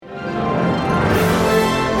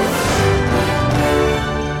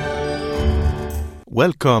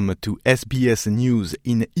Welcome to SBS News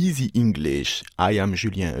in Easy English. I am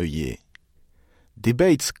Julien Heuillet.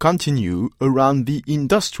 Debates continue around the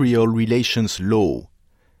Industrial Relations Law.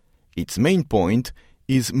 Its main point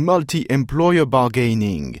is multi-employer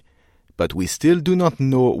bargaining, but we still do not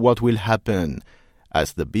know what will happen,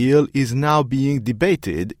 as the bill is now being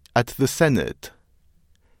debated at the Senate.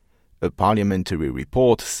 A parliamentary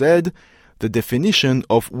report said the definition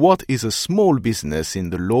of what is a small business in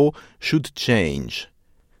the law should change.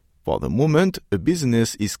 For the moment, a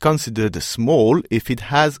business is considered small if it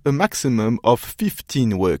has a maximum of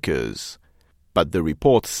 15 workers. But the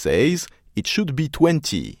report says it should be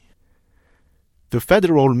 20. The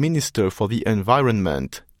Federal Minister for the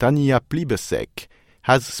Environment, Tanya Plibersek,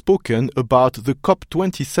 has spoken about the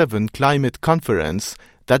COP27 climate conference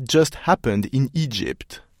that just happened in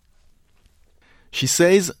Egypt. She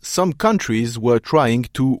says some countries were trying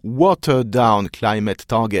to water down climate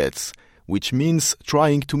targets, which means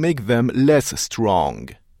trying to make them less strong.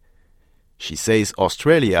 She says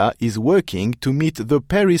Australia is working to meet the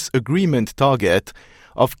Paris Agreement target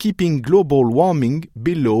of keeping global warming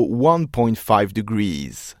below 1.5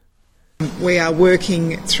 degrees. We are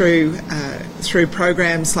working through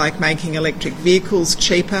programs like making electric vehicles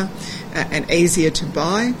cheaper and easier to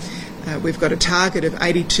buy. We've got a target of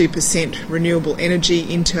 82% renewable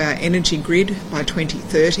energy into our energy grid by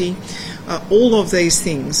 2030. All of these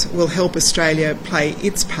things will help Australia play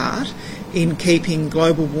its part in keeping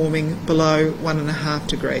global warming below 1.5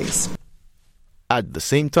 degrees. At the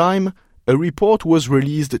same time, a report was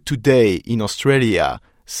released today in Australia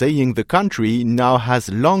saying the country now has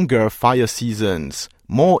longer fire seasons,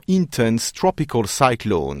 more intense tropical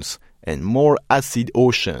cyclones, and more acid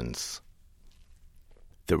oceans.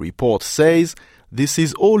 The report says this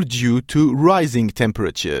is all due to rising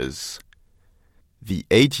temperatures. The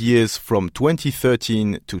 8 years from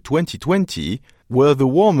 2013 to 2020 were the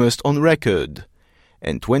warmest on record,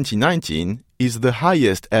 and 2019 is the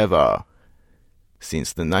highest ever.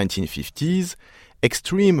 Since the 1950s,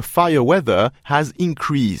 extreme fire weather has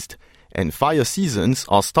increased, and fire seasons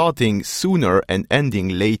are starting sooner and ending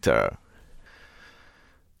later.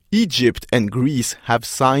 Egypt and Greece have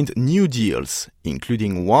signed new deals,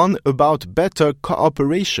 including one about better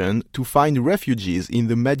cooperation to find refugees in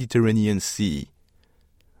the Mediterranean Sea.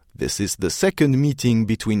 This is the second meeting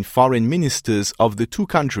between foreign ministers of the two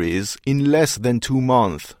countries in less than 2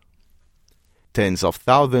 months. Tens of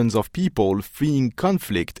thousands of people fleeing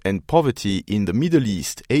conflict and poverty in the Middle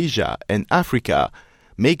East, Asia, and Africa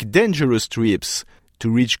make dangerous trips to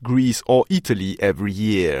reach Greece or Italy every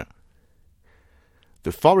year.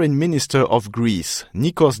 The Foreign Minister of Greece,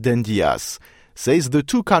 Nikos Dendias, says the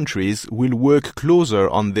two countries will work closer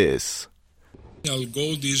on this. Our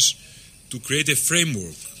goal is to create a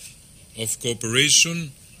framework of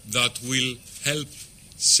cooperation that will help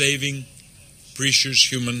saving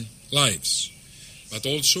precious human lives. But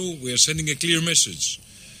also we are sending a clear message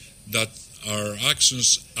that our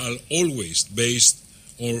actions are always based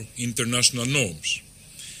on international norms.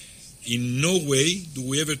 In no way do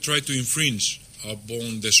we ever try to infringe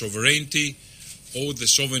upon the sovereignty or the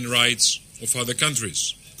sovereign rights of other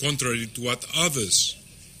countries, contrary to what others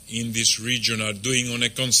in this region are doing on a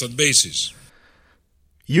constant basis.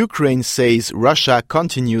 Ukraine says Russia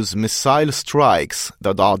continues missile strikes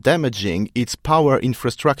that are damaging its power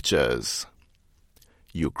infrastructures.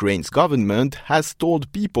 Ukraine's government has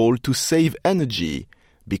told people to save energy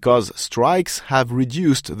because strikes have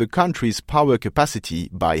reduced the country's power capacity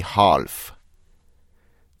by half.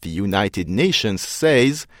 The United Nations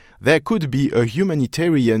says there could be a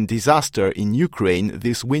humanitarian disaster in Ukraine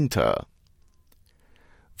this winter.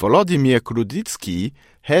 Volodymyr Kruditsky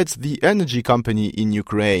heads the energy company in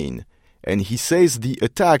Ukraine, and he says the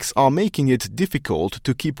attacks are making it difficult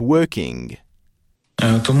to keep working.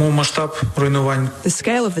 The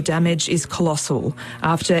scale of the damage is colossal.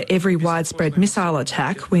 After every widespread missile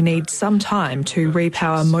attack, we need some time to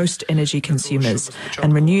repower most energy consumers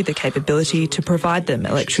and renew the capability to provide them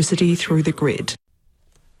electricity through the grid.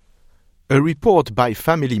 A report by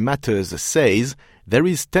Family Matters says there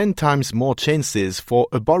is 10 times more chances for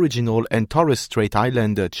Aboriginal and Torres Strait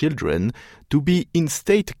Islander children to be in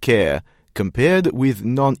state care compared with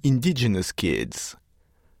non-Indigenous kids.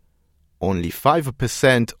 Only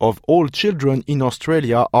 5% of all children in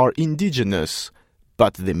Australia are Indigenous,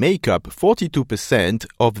 but they make up 42%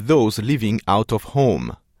 of those living out of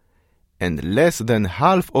home. And less than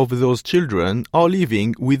half of those children are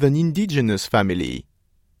living with an Indigenous family.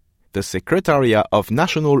 The Secretariat of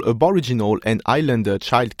National Aboriginal and Islander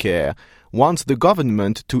Childcare wants the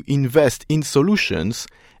government to invest in solutions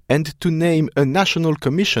and to name a national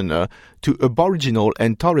commissioner to Aboriginal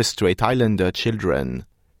and Torres Strait Islander children.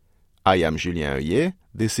 I am Julien Heuillet.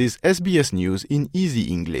 This is SBS News in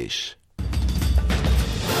Easy English.